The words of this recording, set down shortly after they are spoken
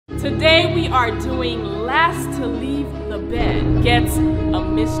Today we are doing last to leave the bed gets a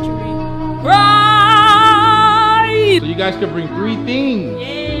mystery prize. So you guys can bring 3 things.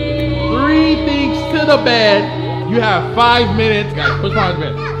 Yay. 3 things to the bed. You have 5 minutes. Guys, push my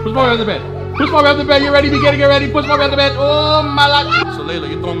bed. Push my the bed. Push my the bed. You ready? Get ready. Push my the bed. Oh my God. So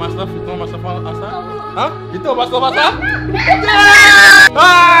Layla, you throwing my stuff? You throwing my stuff outside? Huh? You throwing my stuff outside? Yeah!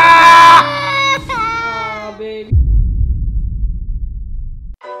 Ah! Oh, baby.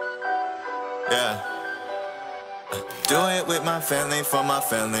 Yeah. Do it with my family, for my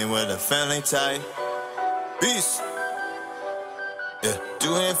family, with a family tie. Peace. Yeah.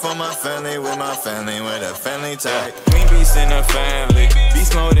 Do it for my family, with my family, with a family tie. Queen Beast in the family,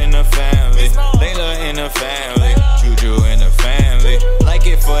 Beast Mode in the family, Layla in the family, Juju in the family. Like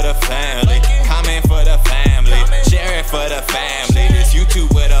it for the family, comment for the family, share it for the family. This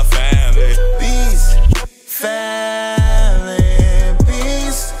YouTube with a family. Beast family,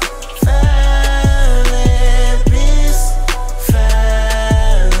 Beast family, Beast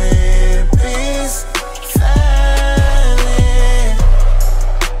family, Beast family.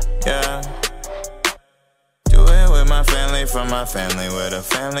 Yeah. Do it with my family, from my family, with a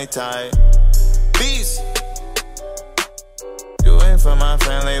family tie. Beast. Do it for my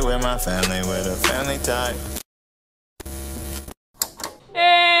family, with my family, with a family tie.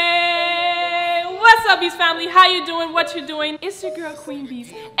 Hey, what's up, Beast family? How you doing? What you doing? It's your girl Queen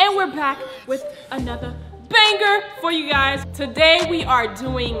Beast, and we're back with another banger for you guys. Today we are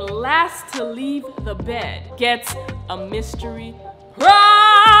doing last to leave the bed gets a mystery prize.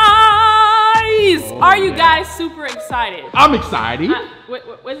 Are you guys super excited? I'm excited.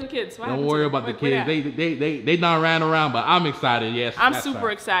 Where's the kids? Don't worry about the kids. They done ran around, but I'm excited. Yes. I'm super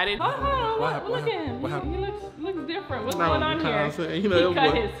excited. Oh, look at him. What happened? He looks different. What's going on here? You know, He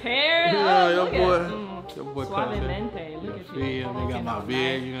cut his hair. Yeah, Look at your boy Suavemente. Look at you. I got my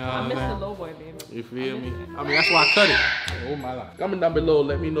beard, you know what I I'm miss the saying? low boy, baby. You feel me? I mean, that's why I cut it. Oh my God. Comment down below.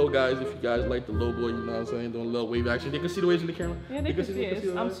 Let me know, guys, if you guys like the low boy, you know what I'm saying? Doing a little wave action. They can see the waves in the camera? Yeah, they can see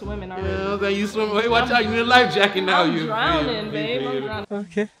it. I'm swimming already. You know what I'm saying? You swimming. Hey, watch out. You need a life jacket now. I'm You drowning, feel me? babe. I'm drowning.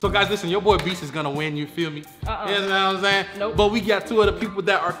 Okay. So, guys, listen. Your boy Beast is going to win. You feel me? You know what I'm saying? Nope. But we got 2 other people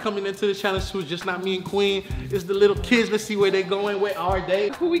that are coming into the challenge too. It's just not me and Queen. It's the little kids. Let's see where they going. Where are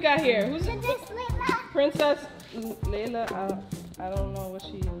they? Who we got here? Who's Princess Layla? I don't know what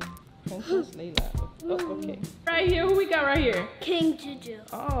she is. Princess Layla. Oh, okay. Right here, who we got right here? King Juju.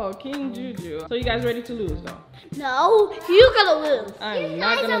 Oh, King Juju. So you guys ready to lose though? No, you're gonna lose. I'm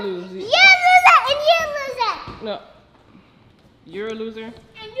not gonna lose. You lose that and you lose that. No. You're a loser. And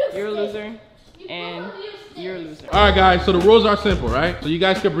You're a loser. And you're a loser. All right, guys. So the rules are simple, right? So you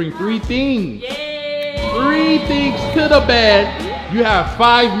guys can bring 3 things. Yay! 3 things to the bed. You have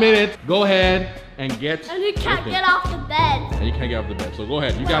 5 minutes. Go ahead and get. And you can't get off the bed. And you can't get off the bed. So go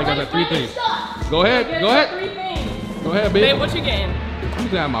ahead. You guys got that 3 things. Go Get ahead. Go ahead. 3 things. Go ahead, babe. Babe, what you getting? You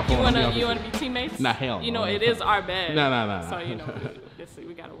can have my phone. You wanna be teammates? Nah, hell You know, no. it is our bed. Nah. So you know,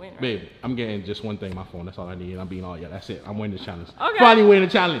 we gotta win, right? Babe, I'm getting just one thing, my phone. That's all I need. I'm being all, yeah, that's it. I'm winning the challenge. Okay. Finally winning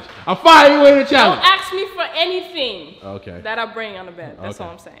the challenge. I'm finally winning the challenge. Don't ask me for anything Okay. that I bring on the bed. That's Okay.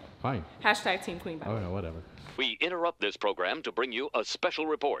 all I'm saying. Fine. Hashtag Team Queen. Oh, yeah, whatever. We interrupt this program to bring you a special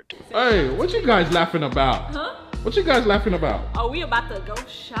report. Hey, what you guys laughing about? Huh? What you guys laughing about? Oh, we about to go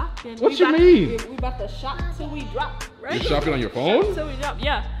shopping. What you mean? We about to shop till we drop, right? You shopping on your phone? Till we drop,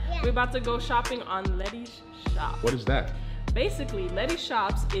 yeah. We're about to go shopping on Letty's Shop. What is that? Basically, Letty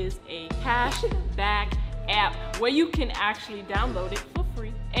Shops is a cash back app where you can actually download it for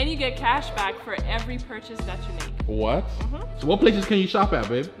free. And you get cash back for every purchase that you make. What? So what places can you shop at,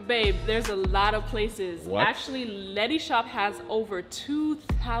 babe? Babe, there's a lot of places. What? Actually, Letty Shop has over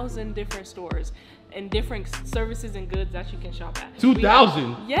 2,000 different stores and different services and goods that you can shop at.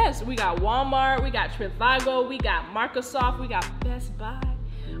 2,000? Yes, we got Walmart, we got Trivago, we got Microsoft, we got Best Buy,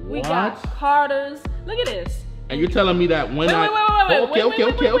 we got What? Carter's. Look at this. And you're telling me that when Wait. Okay.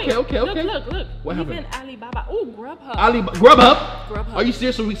 Look. What Even happened? Alibaba. Oh, Grubhub. Grubhub? Grubhub. Are you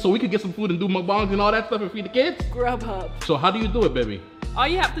serious? So we could get some food and do mukbangs and all that stuff and feed the kids? Grubhub. So how do you do it, baby? All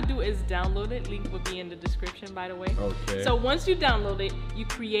you have to do is download it. Link will be in the description, by the way. Okay. So once you download it, you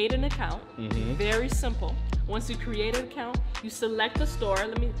create an account. Mm-hmm. Very simple. Once you create an account, you select the store.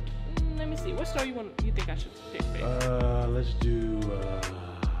 Let me see. What store you think I should pick, babe? Let's do.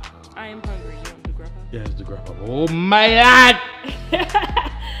 I am hungry. You want to do Grubhub? Yeah, let's do Grubhub. Oh my God!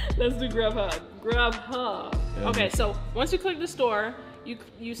 Let's do Grubhub. Grubhub. Yeah. Okay, so once you click the store,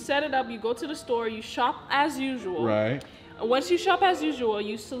 you set it up. You go to the store. You shop as usual. Right. Once you shop as usual,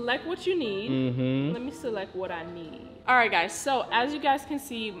 you select what you need. Mm-hmm. Let me select what I need. All right, guys, so as you guys can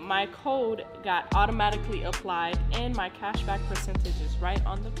see, my code got automatically applied and my cashback percentage is right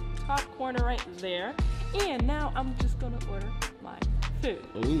on the top corner right there. And now I'm just gonna order my food.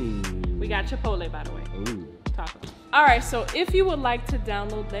 Ooh. We got Chipotle, by the way. Ooh. Taco. All right, so if you would like to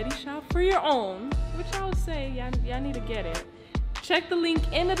download Letty Shop for your own, which I would say y'all need to get it, check the link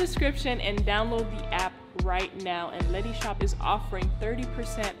in the description and download the app right now. And Letty Shop is offering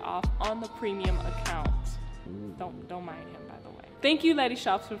 30% off on the premium account. Don't mind him, by the way. Thank you, Letty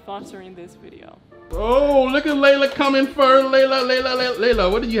Shop, for sponsoring this video. Oh, look at Layla coming first.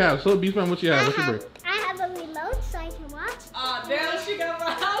 Layla, what do you have? So Beast Man, what you have? What you bring? I have a remote so I can watch. Oh, damn, she got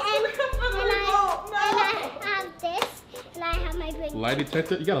my house. And I have this, and I have my blanket. Lie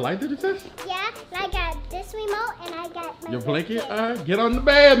detector? You got a lie detector? Yeah, and I got this remote, and I got my Your blanket? All right, get on the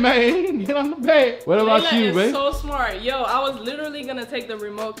bed, man. Get on the bed. What about Layla you, is babe? so smart. Yo, I was literally gonna take the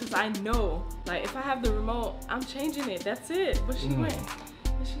remote because I know, like, if I have the remote, I'm changing it. That's it. But she went,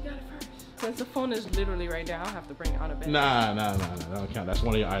 and she got it first. Since the phone is literally right there, I don't have to bring it out of bed. Nah, that don't count. That's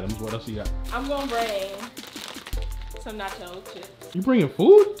one of your items. What else you got? I'm gonna bring some nacho chips, You bringing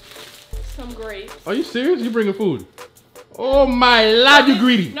food? some grapes. Are you serious? You bringing food? Oh my lord, you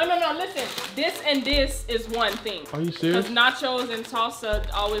greedy. No, listen. This and this is one thing. Are you Because serious? nachos and salsa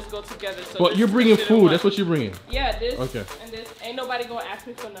always go together. So But this you're is bringing considered food. one. That's what you're bringing. Yeah, this Okay. and this. Ain't nobody gonna ask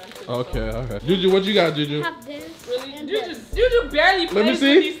me for none. Too, Okay, so. okay. Juju, what you got, Juju? I have this. Really? and Juju, this. Juju barely Let me plays with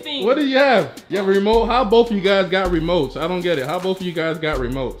these see. things. What do you have? You have a remote? How both of you guys got remotes? I don't get it. How both of you guys got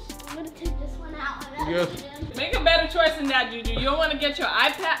remotes? I'm gonna take this one out. Yes. Make a better choice than that, Juju. You don't want to get your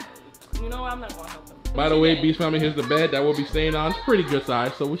iPad. You know what? I'm not gonna help them. By the way, Beast Family, here's the bed that we'll be staying on. It's pretty good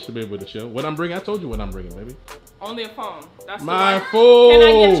size, so we should be able to chill. What I'm bringing? I told you what I'm bringing, baby. Only a phone. That's My the one. phone. Can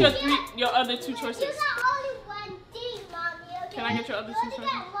I get your other two choices? You got only one thing, Mommy. Okay? Can I get your other You two only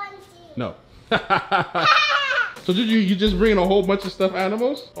choices? got one thing. No. So Juju, you just bringing a whole bunch of stuffed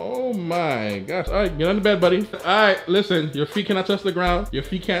animals? Oh my gosh. All right, get on the bed, buddy. All right, listen, your feet cannot touch the ground. Your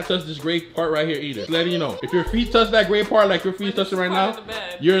feet can't touch this gray part right here either. Just letting you know. If your feet touch that gray part like your feet touching right now,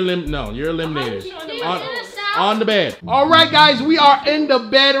 you're you're eliminated. On the bed. All right, guys, we are in the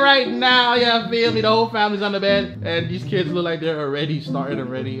bed right now. Yeah, feel me? The whole family's on the bed, and these kids look like they're already started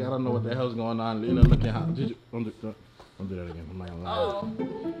already. I don't know what the hell's going on. Lila looking hot. Juju, don't do that again. I'm not gonna lie.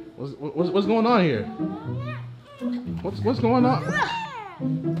 What's going on here? What's going on?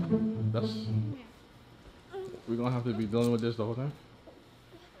 We're gonna have to be dealing with this the whole time.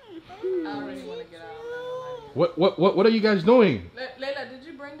 I already want to get out. What are you guys doing? Layla, did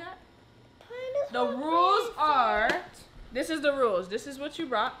you bring that? The rules are, this is the rules. This is what you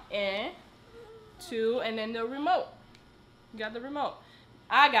brought, and then the remote. You got the remote.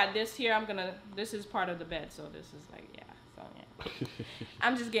 I got this here. This is part of the bed, so this is like, yeah. So yeah.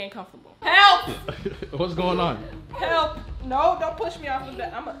 I'm just getting comfortable. Help! What's going on? Help! No, don't push me off the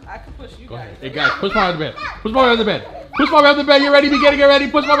bed. I can push you guys. Hey guys, push Mommy on the bed. Push Mommy on the bed. Push Mommy on the bed. You ready? Get ready.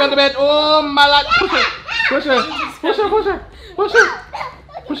 Push Mommy on the bed. Oh my lord. Push her. Push her. Push her. Push her.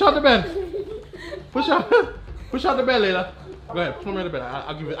 Push out the bed. Push out. Push out the bed, Layla. Go ahead. Push Mommy on the bed.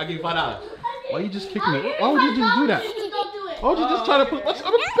 I'll give you $5. Why you just kicking me? Why would you just do that? Why would you just try to put?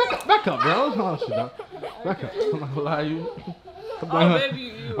 Back up, bro. Oh, shit, dog. Back up. I'm not gonna lie to you.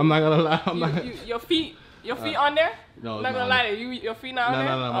 I'm not gonna lie. Your feet on there? No, I'm not gonna lie to you. Your feet not on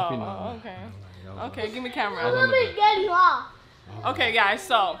there? No, my feet not. Okay. Okay, give me camera. Mommy's getting off. Okay, guys.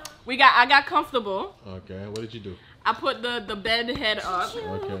 So I got comfortable. Okay. What did you do? I put the bed head up.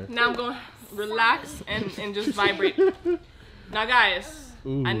 Okay. Now I'm gonna relax and just vibrate. Now, guys,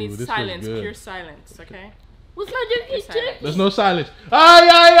 I need silence, pure silence. Okay. What's my doing? There's no silence. Ay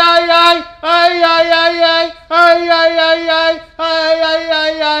ay ay ay ay ay ay ay ay ay ay ay ay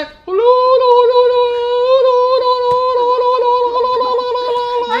ay ay.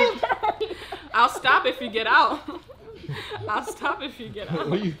 I'll stop if you get out. I'll stop if you get out.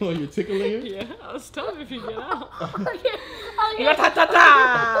 What are you doing? You're tickling it? Yeah, I'll stop if you get out. Okay.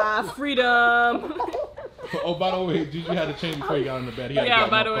 Ta-ta-ta! Freedom. Oh, by the way, Juju had to change before he got on the bed. He had to Yeah,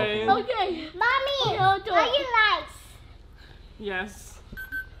 get by more the way. comfortable. Okay. Mommy, are you nice? Yes.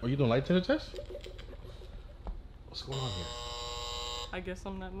 Are you doing light to the chest? What's going on here? I guess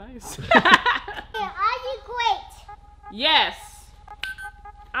I'm not nice. Are you great? Yes.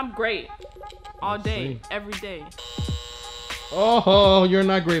 I'm great. All Let's day, see. every day. Oh, you're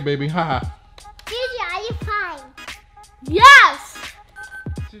not great, baby. Haha. Gigi, are you fine? Yes.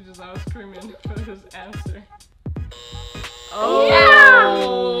 She just I was screaming for his answer. Oh.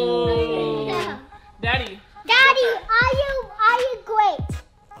 Yeah. Daddy. Daddy, are you great?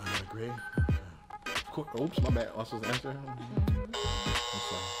 I'm not great. Oops, my bad. Also the answer. I'm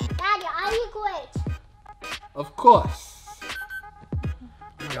sorry. Daddy, are you great? Of course. Oh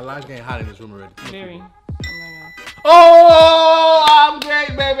my God, line's getting hot in this room already. Very. Oh, I'm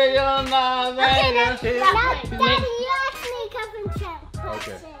great, baby. You're not Okay, Daddy, Daddy, you asked me a couple of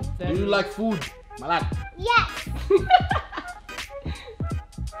Okay. questions. Do you like food? Malak. Yes.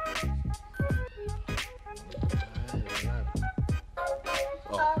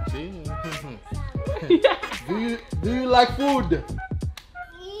 Oh, see? Do you like food?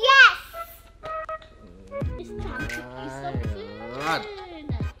 Yes. Alright.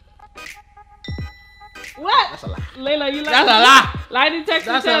 What? That's a lie. Layla, you like That's a lie. lie detector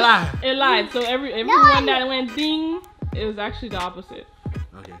That's test? a lie. It lied. So everyone that went ding, it was actually the opposite.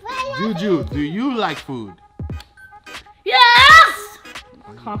 Okay. Juju, do you like food? Yes!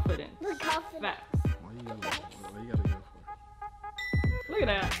 Confident. We're confident. Facts. What you gotta go for? Look at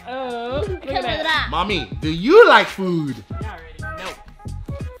that. Oh, look at that. Mommy, do you like food? You already know.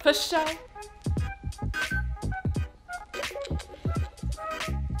 For sure.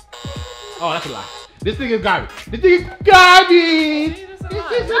 Oh, that's a lie. This thing is garbage. This thing is garbage.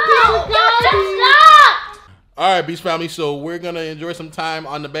 All right, Beast Family. So we're gonna enjoy some time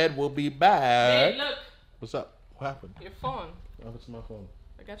on the bed. We'll be back. Hey, look. What's up? What happened? Your phone. What's my phone?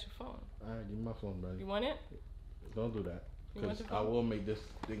 I got your phone. All right, give me my phone, brother. You want it? Don't do that, You want because your I phone? will make this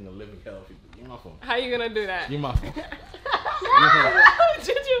thing a living hell if you do. Give me my phone. How you gonna do that? Give me my phone.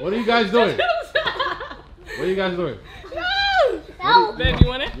 Juju. What are you guys doing? What are you guys doing? No. Babe, you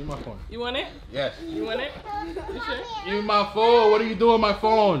want it? Give me my phone. You want it? Yes. You want it? You sure? Give me my phone. What are you doing with my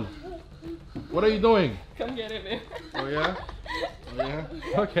phone? What are you doing? Come get it, man. Oh yeah? Oh yeah?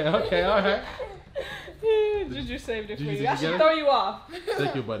 Okay, all right. Juju saved it for Juju, you. did I you should get it? throw you off.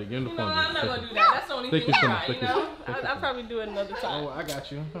 Thank you, buddy. Give him the You phone. know, I'm not Take gonna it. do that. That's the only Take thing your you phone, try, take you your know? phone, take your I'll probably do it another time. Oh, I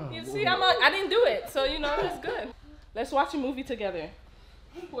got you. Huh. You see, I didn't do it, so you know, it's good. Let's watch a movie together.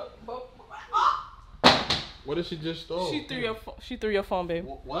 What did she just throw? She threw your phone, babe.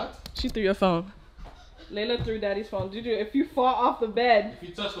 What? She threw your phone. Layla threw Daddy's phone. Juju, if you fall off the bed, If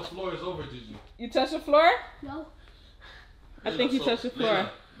you touch the floor, it's over, Juju. you touch the floor? No. I think you touched the floor.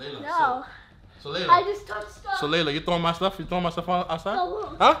 Layla, No. So Layla. I just touched stuff. So Layla, you throwing my stuff? You throwing my stuff outside?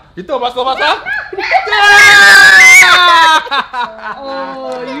 No. Huh? You throwing my stuff outside?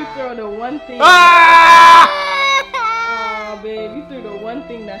 Oh, you throw the one thing. Ah! Oh, babe, you threw the one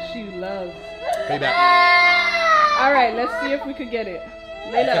thing that she loves. Payback. All right, let's see if we could get it.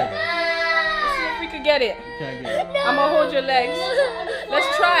 Layla, let's see if we could get it. Can't get it. I'm gonna hold your legs. Let's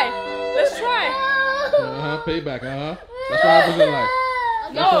try. Let's try. Payback. That's what happens in life.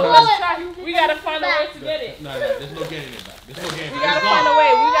 No, let's try. We gotta find a way to get it. No, there's no getting it back. There's no getting it We back. gotta find a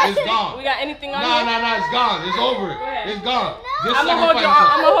way. It's gone. We got anything on No, here? it's gone. It's over. ahead. It's gone. Just I'ma hold sacrifice your yourself.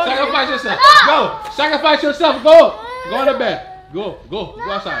 arm. I'ma hold you. Sacrifice yourself. Go. Sacrifice yourself. Go. Go to bed. Go. Go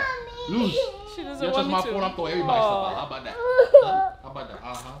outside. Lose. She doesn't You want touch me my to. phone, I'm throwing everybody's stuff out. How about that? How about that?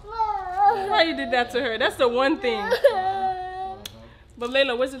 Why you did that to her? That's the one thing. But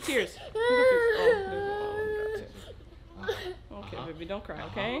Layla, where's the tears? Okay, baby, don't cry,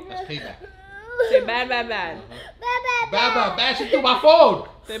 okay? That's payback. Say bad, bad, bad. Bad. She threw my phone.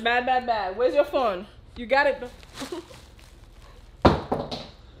 Say bad, bad, bad. Where's your phone? You got it.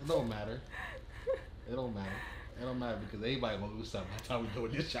 It don't matter. It don't matter. It don't matter because everybody gonna lose something by the time we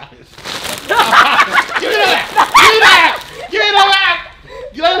do this challenge. Give me that! Give me that!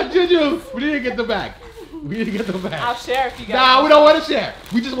 Get out of Juju! We need to get the bag. We need to get the bag. I'll share if you got Nah, it. we don't want to share.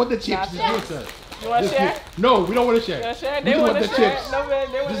 We just want the chips. Nah, Just share. give it to us. You want to Just share? give- No, we don't want to share. You want to share? We They just want want to the share. chips. No, man,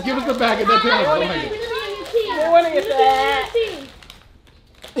 they want Just give us the bag and then tell us. wanna Don't like get- it. They want to get that.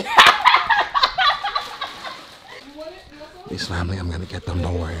 This family, I'm gonna get them.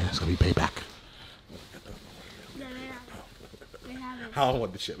 Don't worry, it's gonna be payback. I don't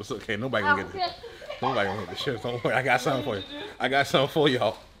want the chips. It's okay. Nobody gonna get it. Nobody gonna get the chips. Don't worry. I got something for you. I got something for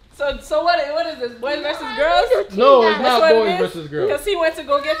y'all. So what is this? Boys versus girls? No, it's That's not what it boys is? versus girls. Because he went to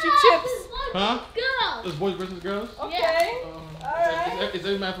go get you chips. Huh? Girl. It's boys versus girls. Okay. Alright. It's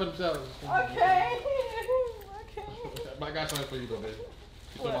every man for themselves. Okay. But I got something for you though, baby.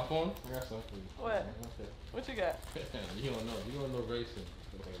 You What? my phone? I got something for you. What? What you got? You don't know. You don't know very soon.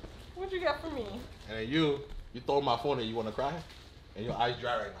 What you got for me? And then you throw my phone and you wanna cry? And your eyes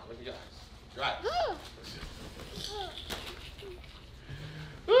dry right now. Look at your eyes. Dry.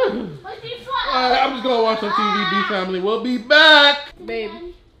 Alright, I'm just gonna watch some TV, B family. We'll be back.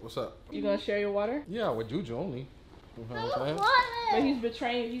 Babe, What's up? you gonna share your water? Yeah, with Juju only. You know what I'm But he's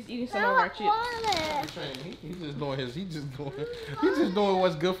betraying you. He's eating some of our chips. saying? He's just doing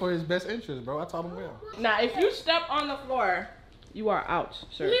what's good for his best interest, bro. I taught him well. Now, if you step on the floor, you are out,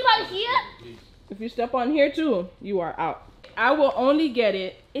 sir. Leave right here. If you step on here too, you are out. I will only get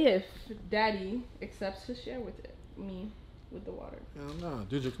it if Daddy accepts to share with me with the water. No,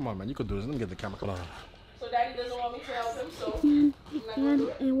 Juju, come on, man. You can do this. Let me get the camera. Come on. So Daddy doesn't want me to help him, so.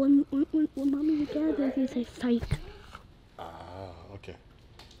 And when mommy gathers, he says psych. Okay.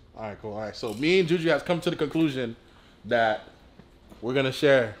 All right, cool. All right, so me and Juju have come to the conclusion that we're gonna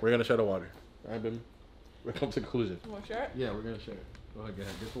share. We're gonna share the water. All right, baby. We're come to the conclusion. You want to share it? Yeah, we're gonna share it. Go ahead,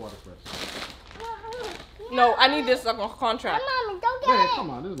 get the water first. No, I need this like a contract. Mommy, don't get Wait, it. come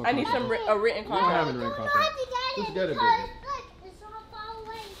on. This is no I need contract. a written We don't have contract. any written You contract. have to get Just it get it, because, baby. look, it's so far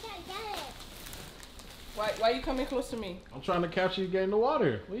away. You can't get it. Why are you coming close to me? I'm trying to capture you getting the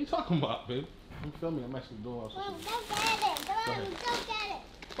water. What are you talking about, babe? You feel me? I'm actually doing all Mom, sorts don't get it. Mommy, don't get it.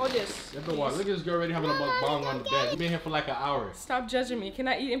 Hold this. Get the water. Look at this girl already having a mukbang on the bed. We've been here for like an hour. Stop judging me. Can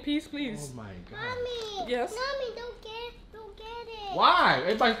I eat in peace, Oh please? my god. Mommy. Yes? Mommy, don't get it. Why?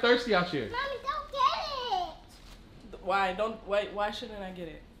 Everybody's thirsty out here. Mommy, don't get it. Why shouldn't I get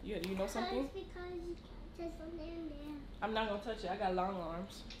it? You know something? Because you can't just land there. I'm not gonna touch it. I got long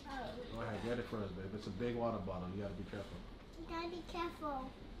arms. Go ahead, get it first, babe. It's a big water bottle. You gotta be careful. You gotta be careful.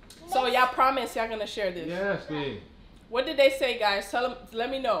 So y'all promise y'all gonna share this? Yes, babe. What did they say, guys? Tell them. Let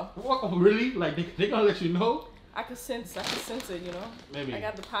me know. What? Oh, really? Like they gonna let you know? I can sense it. You know. Maybe. I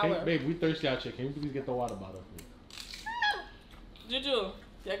got the power. Hey, babe, we thirsty out here. Can you please get the water bottle? Juju, y'all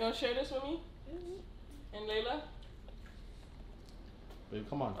gonna share this with me? And Layla? Babe,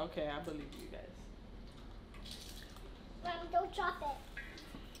 come on. Okay, I believe you guys. Mommy, don't drop it.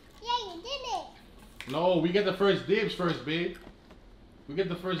 Yeah, you did it. No, we get the first dibs first, babe. We get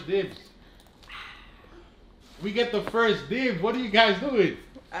the first dibs. We get the first dibs. What are you guys doing?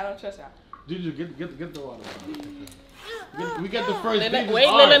 I don't trust y'all. Juju, get the water bottle. We get the first dibs. Wait,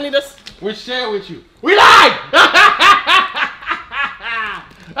 It's ours. let me just. We're sharing with you. We lied!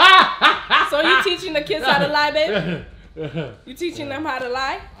 So you teaching the kids how to lie, babe? You teaching them how to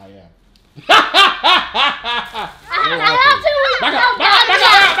lie? I am. Back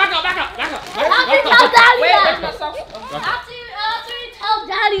Wait, where's my socks? Tell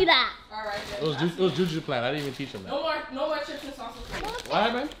Daddy that. All right, It was Juju's plan. I didn't even teach him that. No more chips and salsa for you. What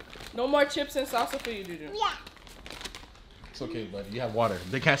happened? No more chips and salsa for you, Juju. Yeah. It's okay, buddy. You have water.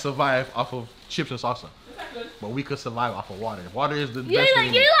 They can't survive off of chips and salsa. Is that good? But we could survive off of water. Water is the You best look,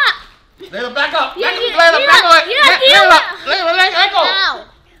 thing. you look. Layla, back up. You- Back you- up. Layla, you back look, away. you look, you Layla, look. Layla, let go. Ow.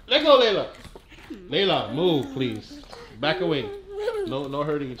 Let go, Layla. Layla, move, please. Back away. No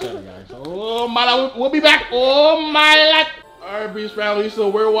hurting each other, guys. Oh, my God. We'll be back. Oh, my God. All right, Breeze family. So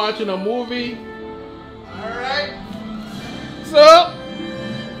we're watching a movie. All right. So,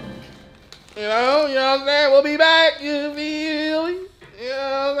 you know what I'm saying? We'll be back. You feel me? You know what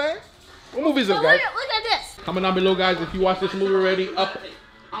I'm saying? What movie is this, Look guys? at this. Comment down below, guys, if you watch this movie already. Up.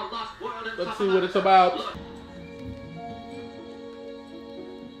 Let's see what it's about.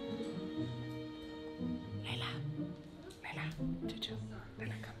 Juju,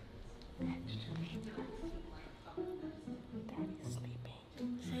 Layla, come. Juju. Daddy's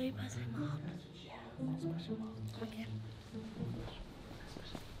sleeping. Say you pass him out. Yeah, let's push him off. Okay.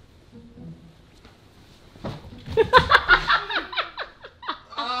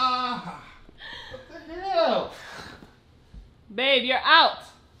 What the hell? Babe, you're out.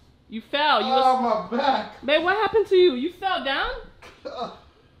 You fell. You was, Oh, my back. babe, what happened to you? You fell down?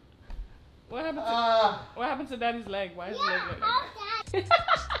 What happened to What happened to Daddy's leg? Why is his leg like that?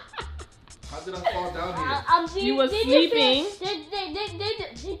 How did I fall down here? You was sleeping.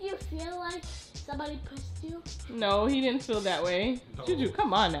 Did you feel like somebody pushed you? No, he didn't feel that way. No. Juju,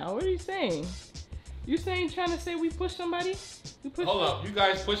 come on now. What are you saying? You trying to say we pushed somebody? We pushed Hold up, you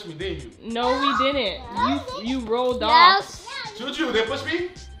guys pushed me, didn't you? No, we didn't. You rolled off. Yes. Juju, they pushed me?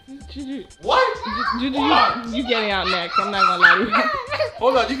 Juju, What? Juju, you getting out next. I'm not gonna lie to you.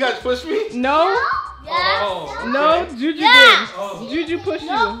 Hold on, you guys pushed me? No, Yes. Oh, no, okay. Juju Yeah. Oh. did. Juju pushed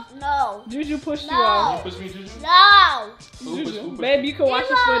No. No. you. Juju pushed you No. off. You pushed me, Juju? No. Who pushed Juju, me? babe, you can watch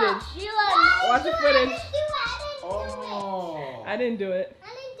the footage. Sheila. Watch the footage. Oh. I didn't do it. I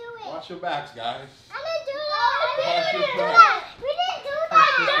didn't do it. Watch your backs, guys. I didn't do that. Watch your We didn't do back. that. We didn't do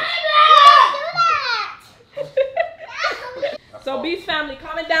that. So, Beast family,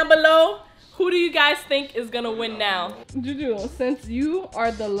 comment down below. Who do you guys think is gonna win now? Juju, since you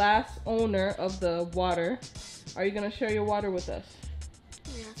are the last owner of the water, are you gonna share your water with us?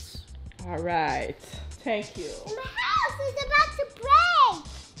 Yes. All right. Thank you. My house is about to break.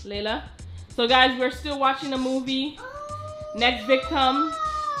 Layla. So guys, we're still watching a movie. Next victim is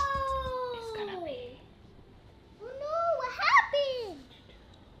gonna be. Oh no, what happened?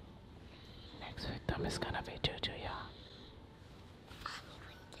 Next victim is gonna be Juju, y'all.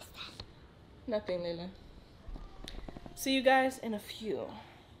 Nothing, Layla. See you guys in a few.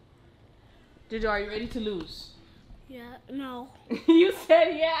 Juju, are you ready to lose? Yeah, no. You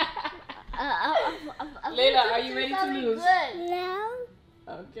said yeah. Layla, are you ready to lose? No.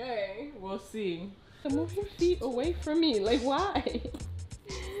 Okay, we'll see. Move your feet away from me. Like, why?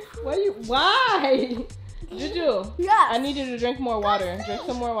 Why? Juju. Yeah. I need you to drink more water. Drink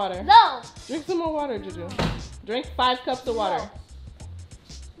some more water. No. Drink some more water, Juju. Drink 5 cups of water.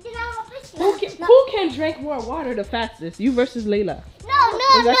 No. Who can drink more water the fastest? You versus Layla. No.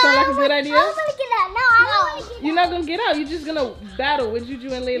 Does that sound like a good idea? I don't want to get out. No, I don't want to get out. You're not gonna get out. You're just gonna battle with Juju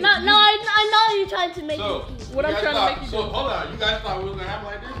and Layla. No, I know you're trying to make So, me. What I'm trying to make you so do. hold on. You guys thought we was gonna have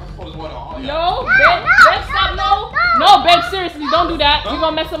like this? I'm supposed to water all y'all. No, babe, stop. No, babe, seriously, don't do that. You're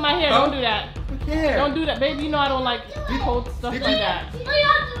gonna mess up my hair. Don't do that. Yeah. Don't do that, babe. You know I don't like cold stuff like that. No,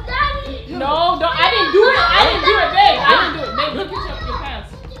 Daddy. No, don't. I didn't do it. Babe. I didn't do it. Babe, look at your pants.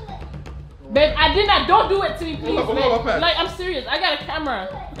 Babe, I did not. Don't do it to me, please, Hold on, babe. Like, I'm serious. I got a camera.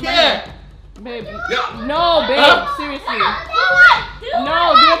 Yeah. Babe. Yeah. No, babe. Seriously.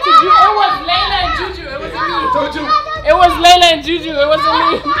 No, do it to Juju. It was Layla and Juju. It wasn't me. Told you. It was Layla and Juju. It wasn't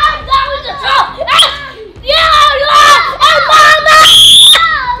me.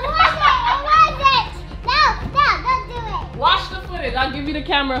 Watch the footage. I'll give you the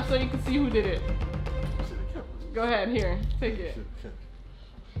camera so you can see who did it. Go ahead. Here. Take it.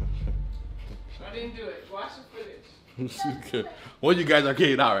 I didn't do it. Watch the footage. One of you guys are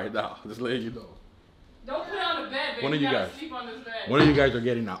getting out right now. Just letting you know. Don't put it on the bed, baby. One of you gotta guys. sleep on this bed. One of you guys are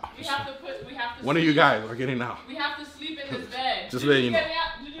getting out. We have to One of you guys are getting out. We have to sleep in this bed. Just letting you know.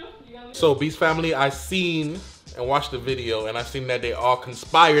 know. So, Beast Family, I seen and watched the video, and I seen that they all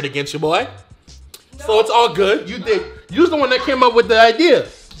conspired against your boy. So it's all good. You did. You was the one that came up with the idea.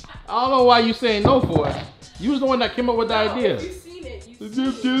 I don't know why you saying no for it. You was the one that came up with the idea. You seen it. You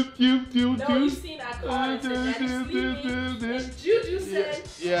seen I called and said Daddy's sleeping. And Juju said,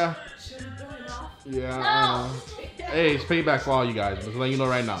 Yeah. should we throw it off? Yeah. Hey, it's payback for all you guys. Just letting you know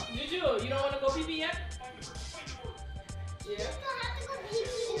right now. Juju, you don't want to go pee-pee yet? Yeah.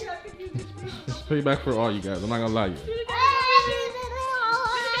 It's payback for all you guys. I'm not gonna lie to you.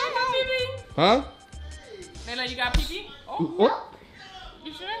 Huh? Layla, you got pee-pee? Oh, What?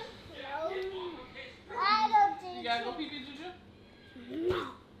 you sure? I don't think You gotta go pee-pee, Juju?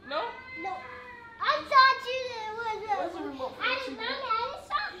 No? No. I thought you was Where's the remote for the TV? Mama, I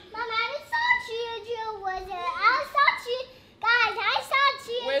thought you was I thought you guys. I thought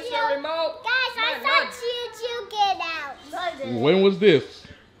you. Where's the remote? Guys, I Come on, thought you get out. When was this?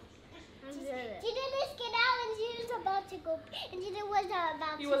 You didn't get out, and you was about to go. And you was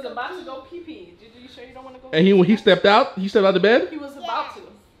about. He was about to go pee-pee. Juju, you sure you don't want to go? And he stepped out? He stepped out of bed? He was about to.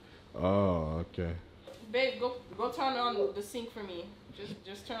 Oh, okay. Babe, go turn on the sink for me.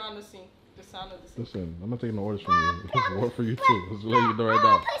 Just turn on the sink. The sound of the sink. Listen, I'm not taking no orders from you. It's work for you too. Just letting you know right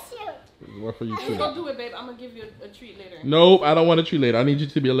now. Push you. It's work for you Just too. go do it, babe. I'm gonna give you a treat later. Nope, I don't want a treat later. I need you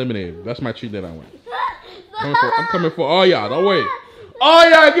to be eliminated. That's my treat that I want. I'm coming for all y'all. Don't wait. All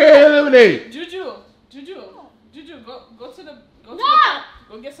y'all get eliminated. Juju,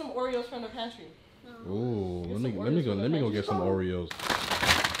 go get some Oreos from the pantry. Ooh, let me go get some Oreos.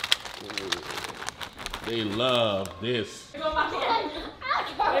 Ooh, they love this. There go my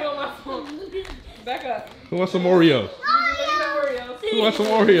phone. Back up. Who wants some Oreos? Oreos. Who wants some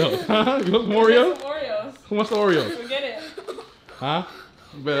Oreos? Huh? You want some Oreos? Some Oreos. Who wants the Oreos? Forget it. Huh?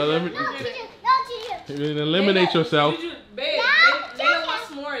 You better Forget it. eliminate yourself. Juju, babe, they don't want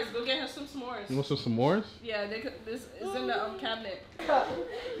s'mores. Go get her some s'mores. You want some s'mores? Yeah, this is in the cabinet.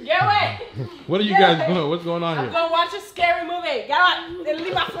 Get away! What are you guys doing? What's going on I'm here? gonna watch a scary movie. Get out and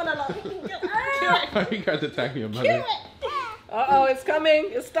leave my phone alone. Why you guys attacking your mother? Uh-oh, it's coming.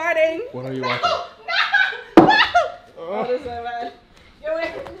 It's starting. What are you watching? Oh, this is bad. Get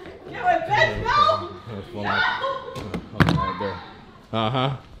away, bitch, no! That's one right there. Uh-huh.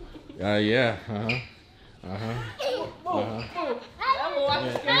 Yeah. Uh-huh. I'm gonna watch a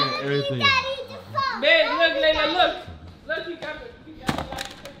scary movie. Everything. Babe, look, Layla, look. Look, you got the light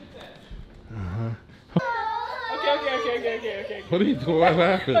detector. Okay. What are you doing? What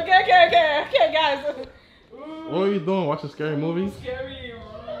happened? Okay, guys. What are you doing? Watching scary movies? Scary.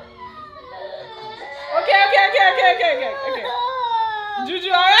 Okay. Juju,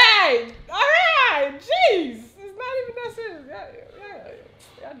 alright. Jeez. It's not even that serious. Yeah.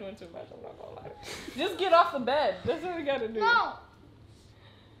 Y'all doing too much, I'm not gonna lie. Just get off the bed. That's what we gotta do. No.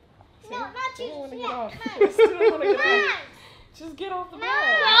 See? No, not you. I don't wanna get off. I still don't wanna get off. Just get off the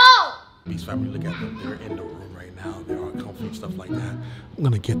bed. No. Beast Family, look at them. They're in the room right now. They're all comfortable. and stuff like that, I'm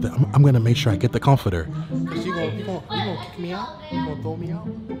gonna get the. I'm gonna make sure I get the comforter. Cause you gonna kick me out. You gonna throw me out.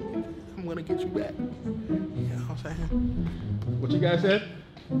 I'm gonna get you back. You know what I'm saying? What you guys said?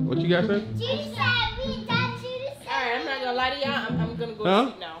 What you guys said? Judy said we got Judy said. Alright, I'm not gonna lie to y'all. I'm gonna go Huh?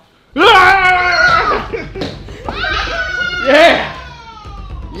 to sleep now. Yeah!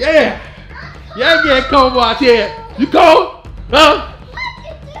 Yeah! Yeah, get cold out here. You cold? Huh?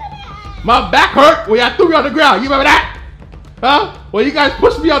 My back hurt when y'all threw me on the ground. You remember that? Huh? Well, you guys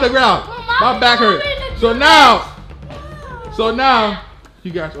pushed me on the ground. My back hurt. So now,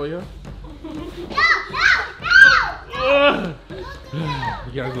 you guys, oh yeah? No.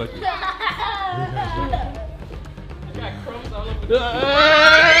 You guys look. I got crumbs all over the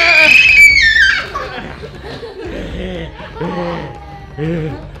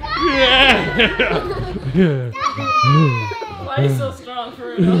Why are you so strong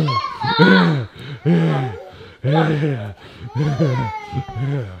for real?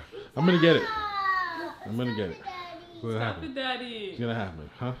 I'm gonna get it. I'm gonna get it. What's Stop happening? it, Daddy. It's gonna happen,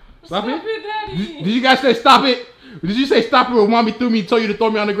 huh? Stop Stop it? it, Daddy. Did you guys say stop it? Did you say stop it when mommy threw me, told you to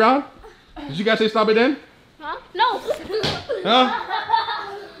throw me on the ground? Did you guys say stop it then? Huh? No. Huh?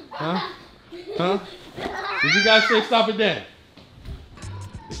 Huh? Huh? Did you guys say stop it then?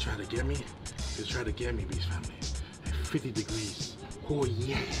 They try to get me. They try to get me, Beast family. At 50 degrees. Oh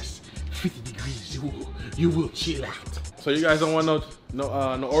yes, 50 degrees. You will chill out. So you guys don't want no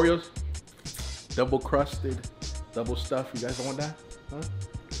Oreos? Double crusted, double stuffed. You guys don't want that? Huh?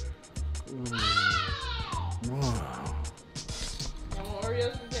 Wow. I want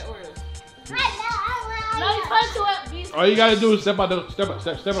Oreos, we get Oreos. No, you punch to it. All you gotta do is step out the bed. No.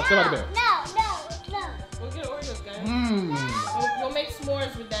 We'll get Oreos, guys. We'll make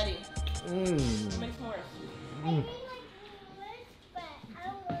s'mores with Daddy. We'll make s'mores.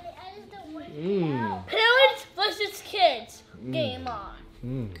 Parents versus kids. Game on.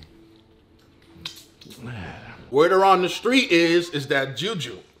 Word around the street is that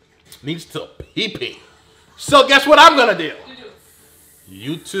Juju needs to pee. So guess what I'm gonna do?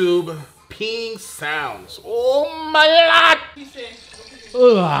 YouTube peeing sounds. Oh my lord! He said,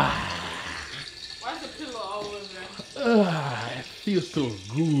 Ugh. why's the pillow all over there? It feels so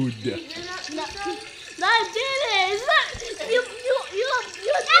good. No, I didn't. It's not. You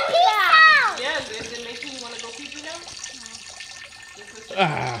doing that. Yeah, is it making you want to go pee now?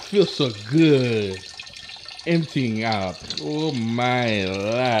 Ah, feels so good. Emptying out. Oh my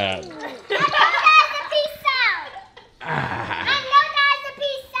lord.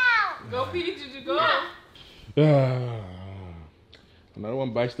 Go pee, Juju, go. Another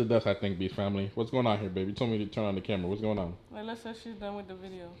one bites the dust, I think, Beast family. What's going on here, baby? You told me to turn on the camera. What's going on? Layla says she's done with the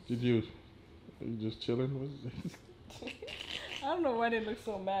video. Did you? Are you just chilling? What's I don't know why they look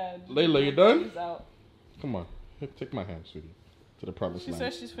so mad. Layla, you done? She's out. Come on. Here, take my hand, sweetie. To the promised She land.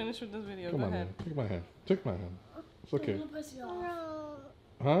 says she's finished with this video. Come Go on, ahead. man. Take my hand. Take my hand. It's okay. No.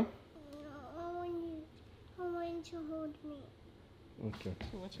 Huh? I want you to hold me. Okay.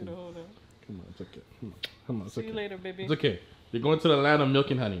 She wants you to hold her. Come on, it's okay. Come on, it's See you okay. later, baby. It's okay. You're going to the land of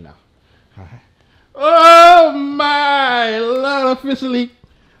milk and honey now. All right. Oh my Lord, officially,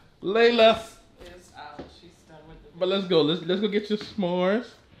 Layla. Is out. She's done with the video. But let's go. Let's go get your s'mores,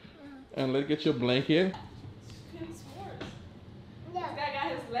 and let's get your blanket. Getting s'mores. This guy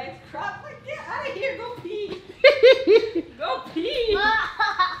got his legs cropped. Like, get out of here. Go pee. Go pee.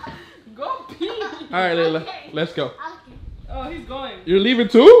 Go pee. All right, Layla, let's go. Oh, he's going. You're leaving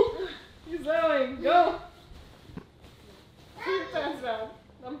too? He's going. Go. Put your pants down.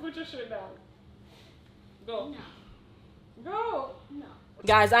 Put your shirt down. Go. Go. No.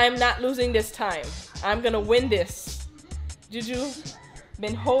 Guys, I am not losing this time. I'm gonna win this. Juju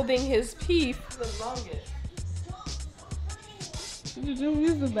been holding his pee for the longest. Juju,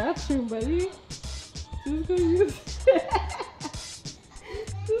 use the bathroom, buddy. Just go use.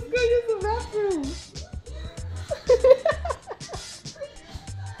 Just go use the bathroom.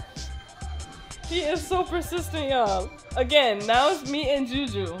 He is so persistent, y'all. Again, now it's me and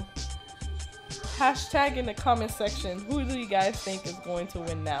Juju. Hashtag in the comment section. Who do you guys think is going to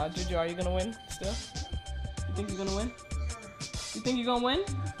win now? Juju, are you gonna win still? You think you're gonna win? You think you're gonna win?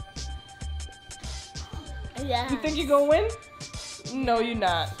 Yeah. You think you're gonna win? No, you're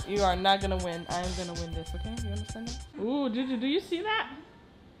not. You are not gonna win. I am gonna win this, okay? You understand that? Ooh, Juju, do you see that?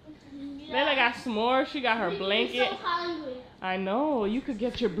 Layla got s'mores. She got her blanket. I'm so hungry. I know. You could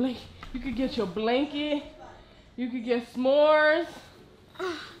get your blanket. You could get your blanket. You could get s'mores.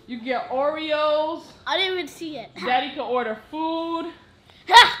 You could get Oreos. I didn't even see it. Daddy could order food.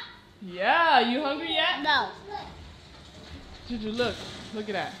 Yeah, you hungry yet? No. Juju, look. Look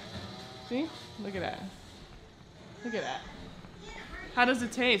at that. See? Look at that. Look at that. How does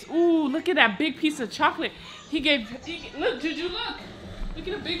it taste? Ooh, look at that big piece of chocolate. Look, Juju, look. Look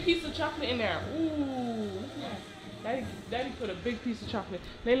at a big piece of chocolate in there. Ooh, look at that. Daddy put a big piece of chocolate.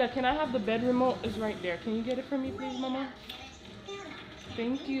 Layla, can I have the bed remote? It's right there. Can you get it for me, please, Mama?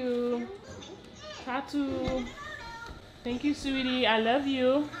 Thank you. Tatu. Thank you, sweetie. I love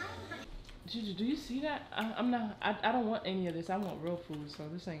you. Juju, do you see that? I don't want any of this. I want real food, so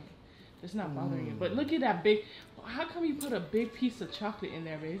it's not bothering you. But look at that big, how come you put a big piece of chocolate in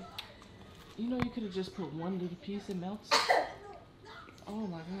there, babe? You know you could have just put one little piece, it melts. Oh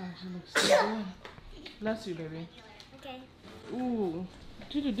my gosh, it looks so good. Bless you, baby. Okay. Ooh.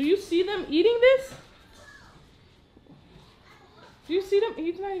 Juju, do you see them eating this? Do you see them?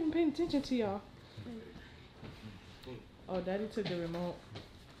 He's not even paying attention to y'all. Oh, Daddy took the remote.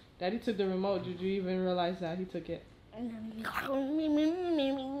 Daddy took the remote. Did you even realize that? He took it.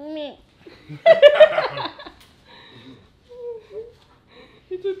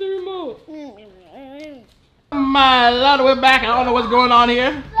 He took the remote. My Lord, we're back. I don't know what's going on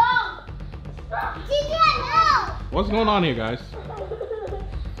here. What's going on here, guys?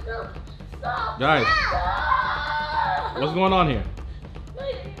 Guys, what's going on here?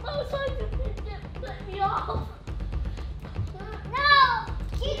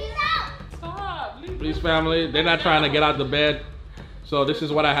 Please, family, they're not trying to get out the bed. So this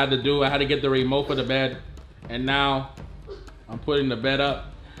is what I had to do. I had to get the remote for the bed. And now I'm putting the bed up.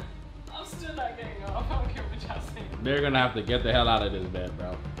 I'm still not getting off. I don't care what y'all say. They're gonna have to get the hell out of this bed,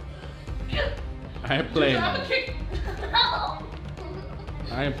 bro. I ain't playing no more.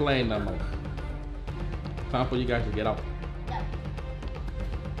 I ain't playing no more. Time for you guys to get out.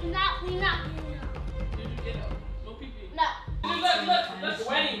 We're not. Did you get up? No pee-pee. No. Look, the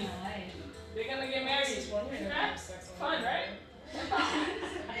wedding. They're gonna get married. Fun, right?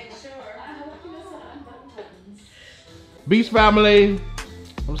 Beast family,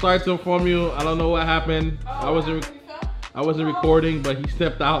 I'm sorry to inform you. I don't know what happened. I wasn't recording, but he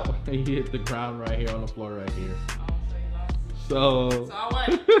stepped out and he hit the ground right here on the floor right here. So I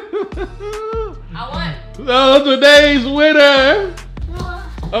won. So today's winner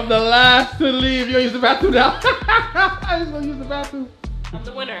of the last to leave. You use the bathroom now. I just gonna use the bathroom. I'm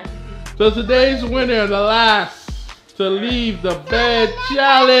the winner. So today's winner, the last to leave the bed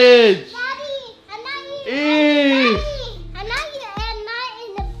challenge is I'm not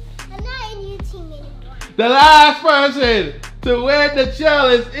in your team anymore. the last person to win the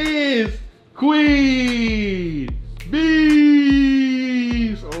challenge is Queen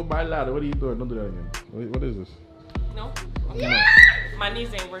Bees. Oh my Lord, what are you doing? Don't do that again. What is this? No. My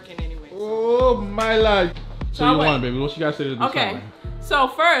knees ain't working anyway. Oh my Lord. So you won, won, baby. What you guys say to do? Okay. So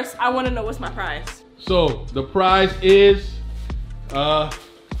first, I want to know what's my prize. So the prize is a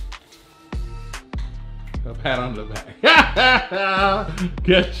pat on the back.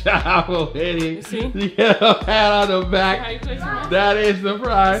 Good job, Eddie. You see? You get a pat on the back. See how you play too much? That is the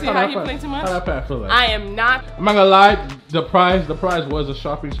prize. See how you play too much? How that pat feel like? I am not. I'm not gonna lie. The prize was a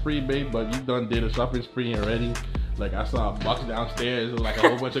shopping spree, babe. But you done did a shopping spree already. Like I saw a box downstairs, like a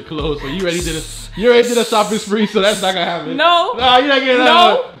whole bunch of clothes. So you already did a shopping spree, so that's not gonna happen. No. No, you're not getting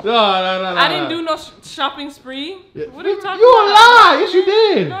No. No. I didn't do no shopping spree. Yeah. What are you talking You about? a lie. Yes, you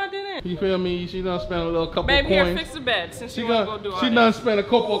did. No, I didn't. You feel me? She done spent a little couple Babe, coins. here, fix the bed since She you want to go do all she that. done spent a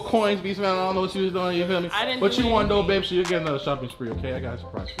couple of coins, Beast man. I don't know what she was doing. You feel me? I didn't But do you won though, anything. babe. So you get another shopping spree, okay? I got a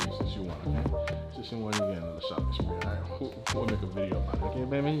surprise for you since you won, okay? Since you won, you get another shopping spree. All right, we'll make a video about it, okay,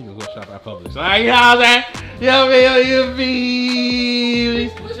 baby? You can go shop at Publix. All right, you know what I'm saying? You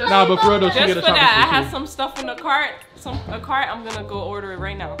Nah, but for real though, she Just get a for shopping that, I spree. have some stuff in the cart. A cart. I'm gonna go order it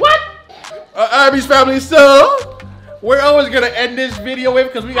right now. What? Beast family, so we're always gonna end this video with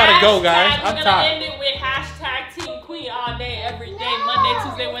because we gotta go, guys. We're I'm gonna tired. end it with hashtag Team Queen all day, every day, Monday,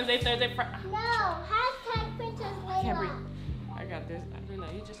 Tuesday, Wednesday, Thursday, Friday. No, hashtag Princess I can't breathe. Layla. I got this. I don't know.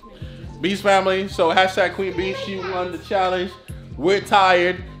 You just made it. Beast family, so hashtag Queen Bee, she won the challenge. We're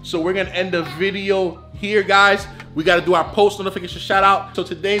tired, so we're gonna end the video here, guys. We gotta do our post notification shout out. So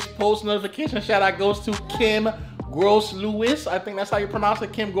today's post notification shout out goes to Kim Gross Lewis. I think that's how you pronounce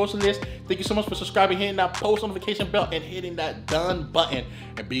it, Kim Gross Lewis. Thank you so much for subscribing, hitting that post notification bell, and hitting that done button,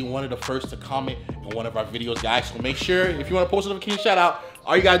 and being one of the first to comment on one of our videos, guys. So make sure, if you want a post notification shout out,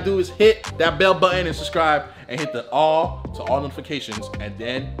 all you gotta do is hit that bell button and subscribe, and hit the all notifications. And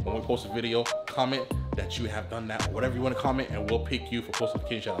then when we post a video, comment that you have done that, or whatever you want to comment, and we'll pick you for post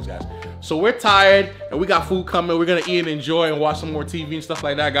notification shout outs, guys. So we're tired, and we got food coming. We're gonna eat and enjoy and watch some more TV and stuff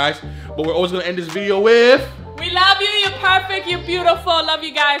like that, guys. But we're always gonna end this video with... We love you. You're perfect. You're beautiful. Love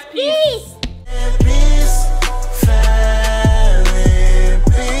you guys. Peace. Peace, family,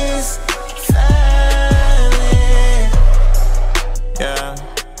 peace, family.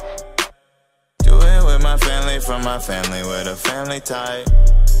 my family with a family type.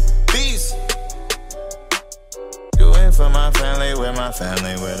 Peace. Do it for my family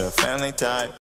with a family type.